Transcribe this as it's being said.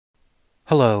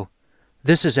Hello,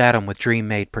 this is Adam with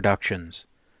Dream-Made Productions.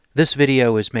 This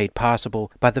video is made possible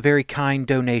by the very kind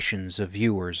donations of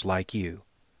viewers like you.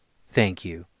 Thank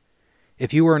you.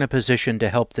 If you are in a position to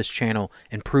help this channel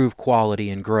improve quality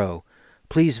and grow,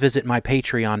 please visit my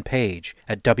Patreon page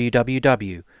at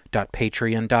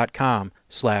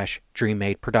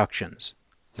www.patreon.com/DreamMadeProductions,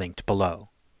 linked below.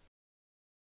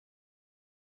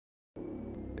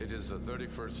 It is the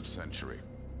 31st century,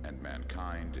 and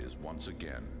mankind is once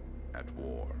again at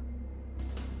war.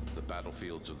 The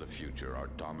battlefields of the future are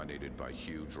dominated by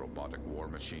huge robotic war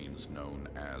machines known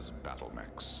as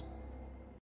battlemechs.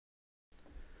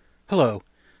 Hello,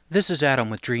 this is Adam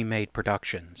with Dream-Made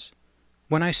Productions.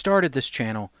 When I started this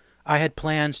channel, I had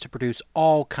plans to produce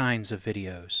all kinds of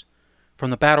videos, from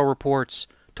the battle reports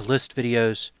to list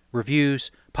videos,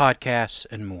 reviews, podcasts,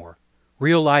 and more.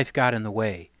 Real life got in the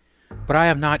way, but I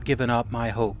have not given up my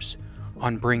hopes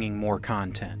on bringing more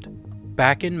content.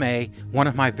 Back in May, one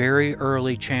of my very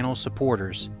early channel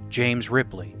supporters, James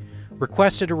Ripley,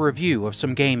 requested a review of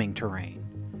some gaming terrain.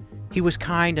 He was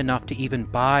kind enough to even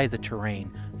buy the terrain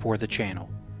for the channel.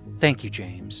 Thank you,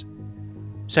 James.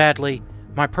 Sadly,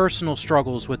 my personal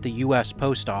struggles with the U.S.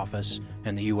 Post Office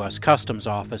and the U.S. Customs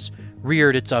Office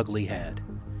reared its ugly head.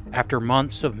 After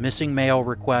months of missing mail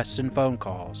requests and phone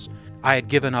calls, I had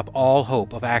given up all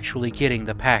hope of actually getting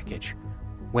the package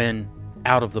when,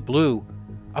 out of the blue,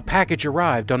 a package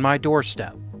arrived on my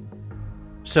doorstep.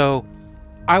 So,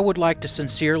 I would like to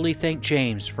sincerely thank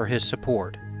James for his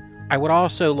support. I would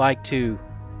also like to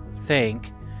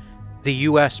thank the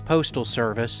U.S. Postal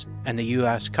Service and the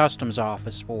U.S. Customs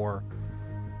Office for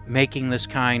making this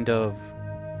kind of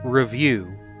review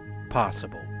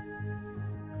possible.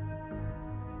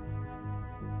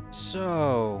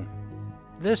 So,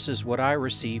 this is what I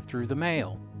received through the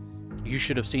mail. You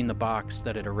should have seen the box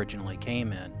that it originally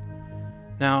came in.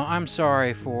 Now, I'm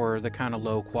sorry for the kind of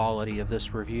low quality of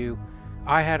this review.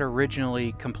 I had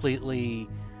originally completely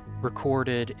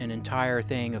recorded an entire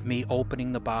thing of me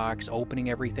opening the box,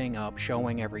 opening everything up,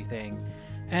 showing everything,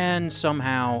 and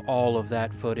somehow all of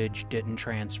that footage didn't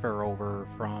transfer over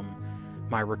from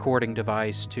my recording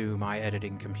device to my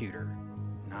editing computer.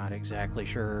 Not exactly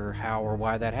sure how or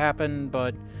why that happened,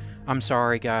 but I'm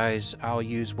sorry guys, I'll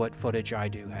use what footage I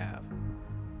do have.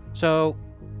 So,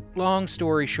 long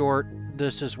story short,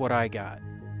 this is what I got.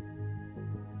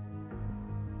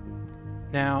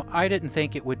 Now, I didn't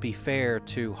think it would be fair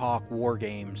to Hawk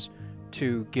Wargames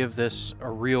to give this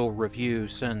a real review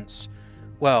since,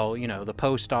 well, you know, the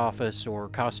post office or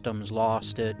customs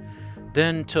lost it,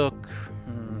 then took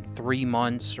 3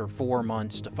 months or 4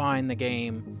 months to find the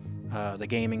game, the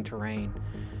gaming terrain,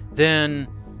 then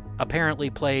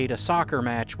apparently played a soccer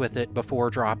match with it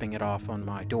before dropping it off on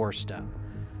my doorstep.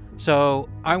 So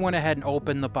I went ahead and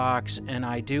opened the box, and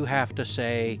I do have to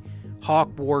say Hawk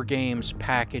Wargames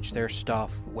packaged their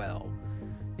stuff well.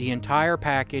 The entire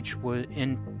package was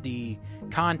in the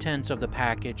contents of the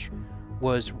package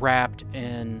was wrapped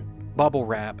in bubble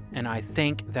wrap, and I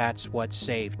think that's what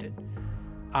saved it.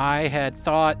 I had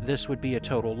thought this would be a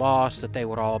total loss, that they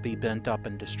would all be bent up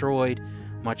and destroyed,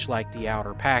 much like the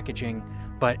outer packaging,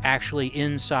 but actually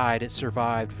inside it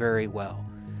survived very well.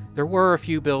 There were a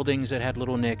few buildings that had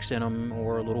little nicks in them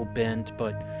or a little bent,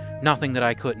 but nothing that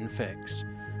I couldn't fix.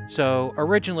 So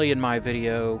originally in my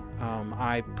video,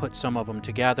 I put some of them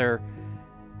together,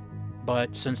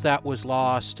 but since that was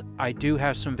lost, I do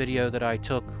have some video that I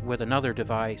took with another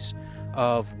device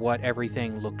of what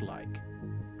everything looked like.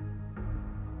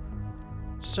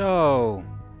 So,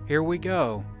 here we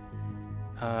go.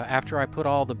 After I put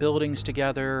all the buildings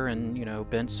together and, you know,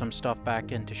 bent some stuff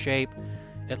back into shape,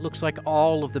 it looks like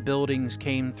all of the buildings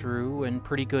came through in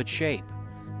pretty good shape.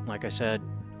 Like I said,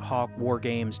 Hawk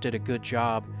Wargames did a good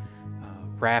job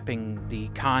wrapping the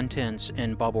contents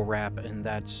in bubble wrap, and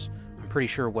that's, I'm pretty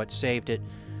sure, what saved it.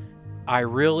 I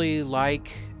really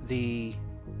like the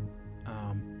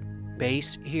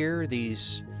base here,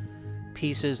 these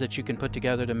pieces that you can put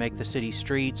together to make the city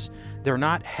streets. They're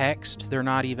not hexed, they're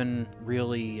not even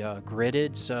really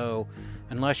gridded, so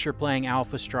unless you're playing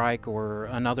Alpha Strike or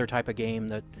another type of game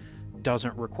that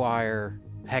doesn't require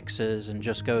hexes and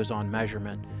just goes on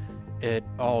measurement, it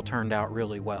all turned out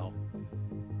really well.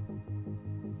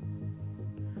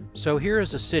 So here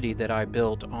is a city that I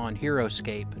built on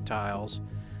Ruinscape tiles.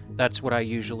 That's what I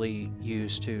usually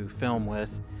use to film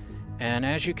with. And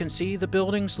as you can see, the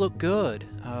buildings look good.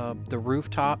 The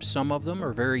rooftops, some of them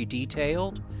are very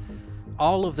detailed.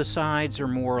 All of the sides are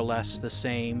more or less the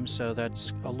same, so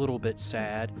that's a little bit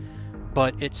sad.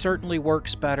 But it certainly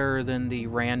works better than the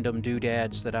random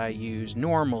doodads that I use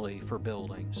normally for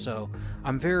building. So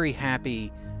I'm very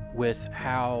happy with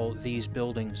how these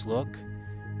buildings look.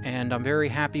 and I'm very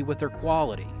happy with their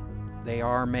quality. They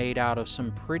are made out of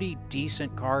some pretty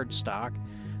decent cardstock.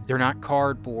 They're not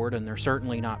cardboard, and they're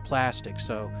certainly not plastic,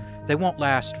 so they won't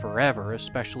last forever,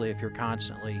 especially if you're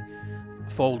constantly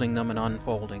folding them and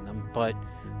unfolding them. But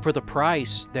for the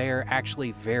price, they're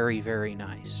actually very, very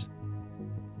nice.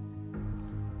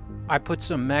 I put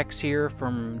some mechs here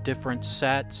from different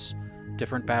sets,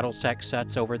 different BattleTech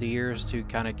sets over the years to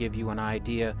kind of give you an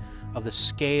idea of the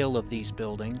scale of these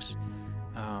buildings.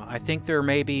 I think they're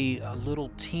maybe a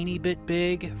little teeny bit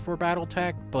big for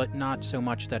BattleTech, but not so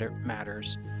much that it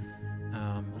matters.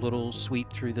 Little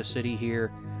sweep through the city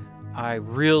here. I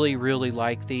really, really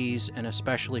like these, and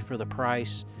especially for the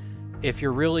price. If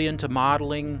you're really into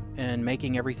modeling and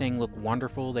making everything look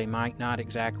wonderful, they might not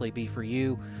exactly be for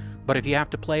you. But if you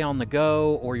have to play on the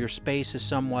go, or your space is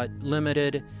somewhat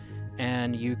limited,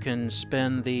 and you can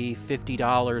spend the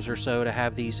 $50 or so to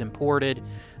have these imported,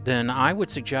 then I would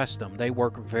suggest them. They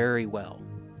work very well.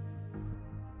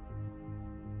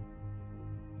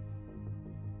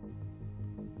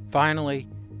 Finally,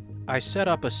 I set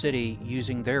up a city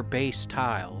using their base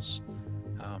tiles.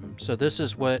 So this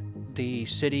is what the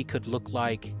city could look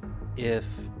like if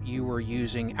you were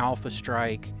using Alpha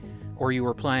Strike, or you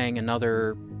were playing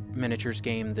another miniatures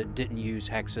game that didn't use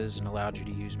hexes and allowed you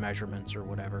to use measurements or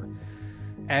whatever.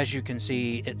 As you can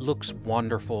see, it looks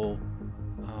wonderful.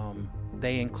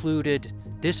 They included,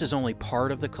 this is only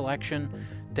part of the collection,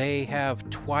 they have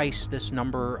twice this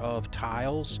number of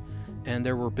tiles, and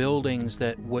there were buildings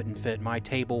that wouldn't fit. My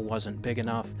table wasn't big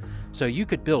enough, so you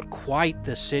could build quite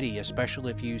the city,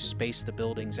 especially if you spaced the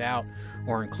buildings out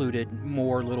or included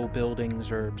more little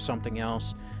buildings or something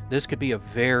else. This could be a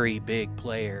very big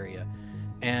play area.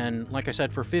 And like I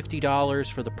said, for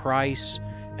 $50 for the price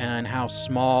and how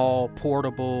small,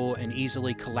 portable, and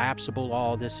easily collapsible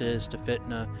all this is to fit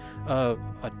in a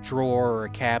drawer or a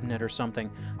cabinet or something,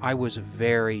 I was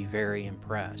very, very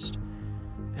impressed.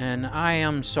 And I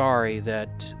am sorry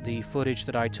that the footage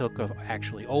that I took of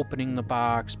actually opening the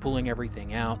box, pulling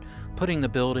everything out, putting the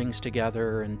buildings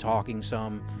together, and talking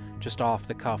some just off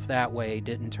the cuff that way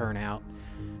didn't turn out.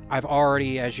 I've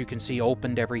already, as you can see,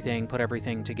 opened everything, put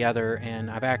everything together,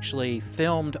 and I've actually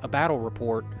filmed a battle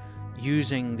report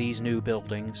using these new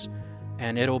buildings,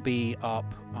 and it'll be up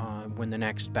when the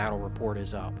next battle report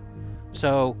is up.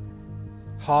 So,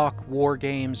 Hawk,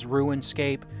 Wargames,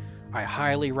 Ruinscape, I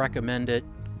highly recommend it.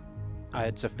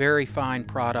 It's a very fine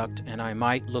product, and I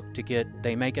might look to get,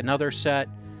 they make another set,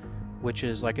 which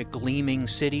is like a gleaming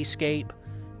cityscape,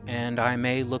 and I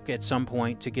may look at some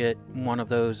point to get one of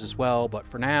those as well, but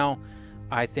for now,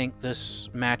 I think this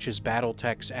matches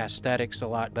BattleTech's aesthetics a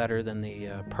lot better than the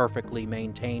perfectly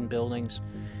maintained buildings,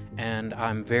 and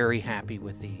I'm very happy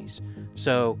with these.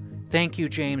 So, thank you,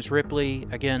 James Ripley.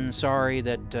 Again, sorry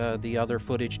that the other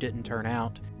footage didn't turn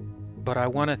out, but I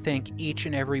want to thank each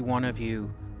and every one of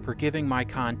you for giving my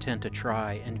content a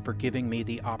try and for giving me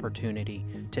the opportunity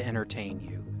to entertain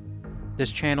you.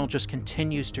 This channel just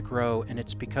continues to grow, and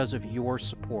it's because of your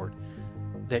support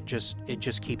that it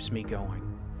just keeps me going.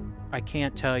 I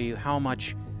can't tell you how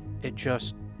much it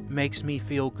just makes me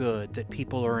feel good that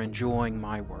people are enjoying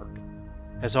my work.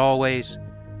 As always,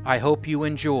 I hope you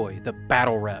enjoy the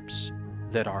battle reps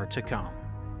that are to come.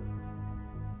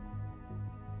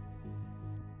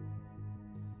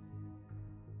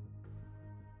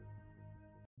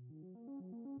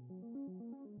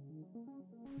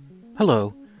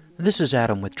 Hello, this is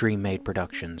Adam with Dream Made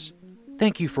Productions.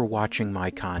 Thank you for watching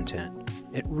my content.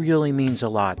 It really means a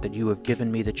lot that you have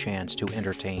given me the chance to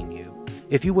entertain you.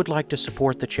 If you would like to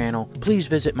support the channel, please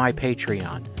visit my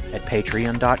Patreon at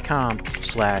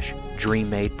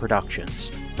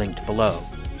patreon.com/DreamMadeProductions, linked below.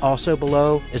 Also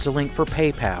below is a link for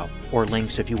PayPal, or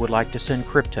links if you would like to send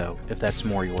crypto, if that's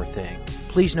more your thing.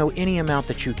 Please know any amount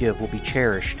that you give will be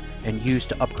cherished and used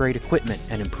to upgrade equipment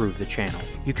and improve the channel.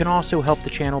 You can also help the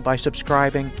channel by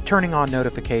subscribing, turning on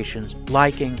notifications,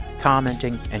 liking,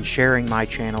 commenting, and sharing my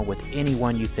channel with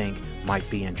anyone you think might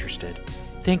be interested.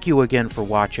 Thank you again for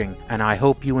watching, and I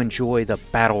hope you enjoy the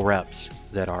battle reps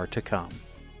that are to come.